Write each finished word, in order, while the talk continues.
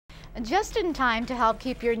Just in time to help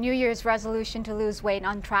keep your New Year's resolution to lose weight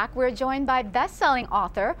on track, we're joined by best-selling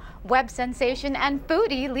author, web sensation, and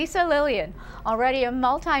foodie Lillien. Already a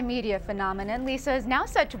multimedia phenomenon, Lisa is now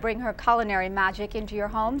set to bring her culinary magic into your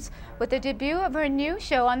homes with the debut of her new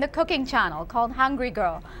show on the cooking channel called Hungry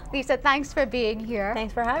Girl. Lisa, thanks for being here.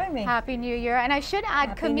 Thanks for having me. Happy New Year. And I should add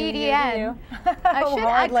Happy comedian. I should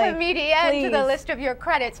add comedian to the list of your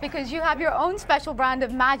credits because you have your own special brand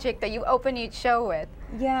of magic that you open each show with.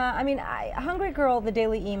 Yeah, I mean, Hungry Girl, the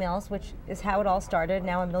daily emails, which is how it all started.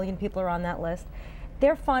 Now 1 million people are on that list.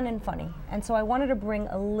 They're fun and funny, and so I wanted to bring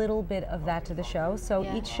a little bit of that to the show. So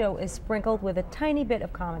each show is sprinkled with a tiny bit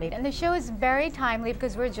of comedy. And the show is very timely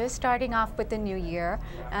because we're just starting off with the new year,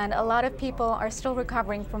 and a lot of people are still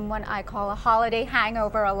recovering from what I call a holiday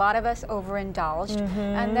hangover. A lot of us overindulged,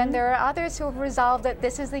 and then there are others who have resolved that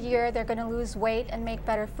this is the year they're going to lose weight and make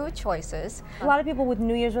better food choices. A lot of people with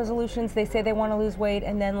New Year's resolutions, they say they want to lose weight,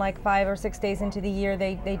 and then like 5 or 6 days into the year,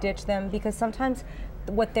 they ditch them because sometimes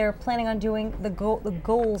what they're planning on doing, the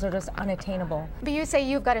goals are just unattainable. But you say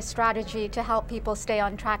you've got a strategy to help people stay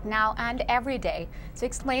on track now and every day. So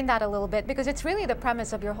explain that a little bit, because it's really the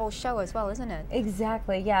premise of your whole show as well, isn't it?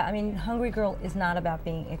 Exactly, yeah. I mean, Hungry Girl is not about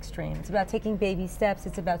being extreme. It's about taking baby steps.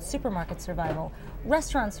 It's about supermarket survival,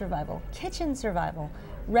 restaurant survival, kitchen survival,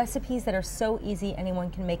 recipes that are so easy anyone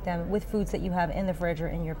can make them with foods that you have in the fridge or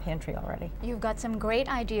in your pantry already. You've got some great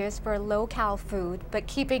ideas for low-cal food, but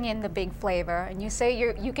keeping in the big flavor. And you say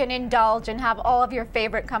you can indulge and have all of your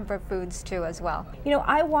favorite comfort foods too as well. You know,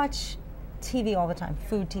 I watch TV all the time,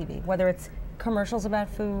 food TV, whether it's commercials about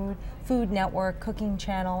food, Food Network, Cooking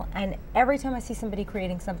Channel, and every time I see somebody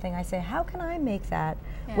creating something, I say, how can I make that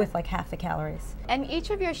with like half the calories? And each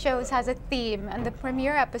of your shows has a theme, and the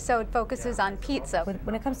premiere episode focuses on pizza.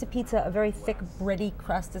 When it comes to pizza, a very thick, bready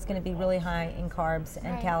crust is going to be really high in carbs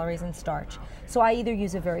and calories and starch. So I either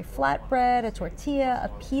use a very flat bread, a tortilla, a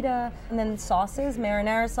pita, and then sauces.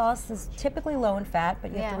 Marinara sauce is typically low in fat,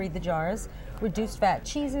 but you have to read the jars. Reduced fat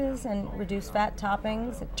cheeses and reduced fat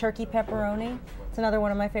toppings, turkey pepperoni. It's another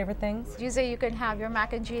one of my favorite things. You say you can have your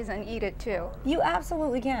mac and cheese and eat it too. You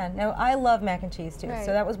absolutely can. Now, I love mac and cheese too,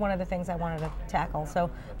 so that was one of the things I wanted to tackle.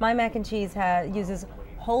 So my mac and cheese uses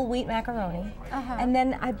whole wheat macaroni, and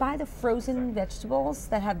then I buy the frozen vegetables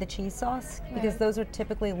that have the cheese sauce because those are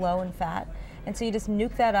typically low in fat. And so you just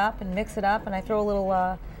nuke that up and mix it up, and I throw a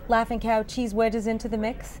little Laughing Cow cheese wedges into the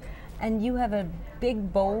mix, and you have a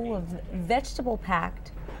big bowl of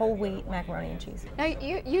vegetable-packed whole wheat macaroni and cheese. Now,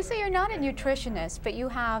 you say you're not a nutritionist, but you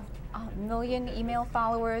have 1 million email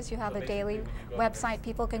followers, you have a daily website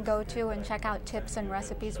people can go to and check out tips and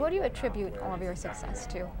recipes. What do you attribute all of your success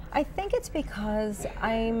to? I think it's because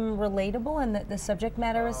I'm relatable and the subject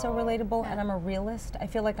matter is so relatable, and I'm a realist. I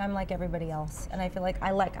feel like I'm like everybody else, and I feel like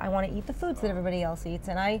I want to eat the foods that everybody else eats,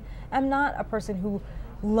 and I am not a person who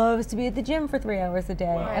loves to be at the gym for 3 hours a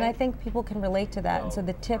day, and I think people can relate to that, and so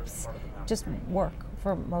the tips just work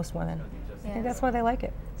for most women. I think that's why they like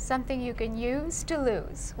it. Something you can use to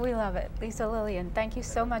lose. We love it. Lillien, thank you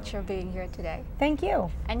so much for being here today. Thank you.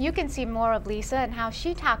 And you can see more of Lisa and how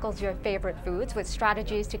she tackles your favorite foods with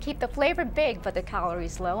strategies to keep the flavor big but the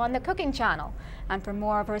calories low on the Cooking Channel. And for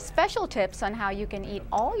more of her special tips on how you can eat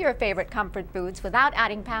all your favorite comfort foods without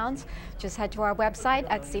adding pounds, just head to our website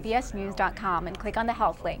at cbsnews.com and click on the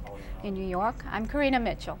health link. In New York, I'm Karina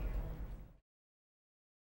Mitchell.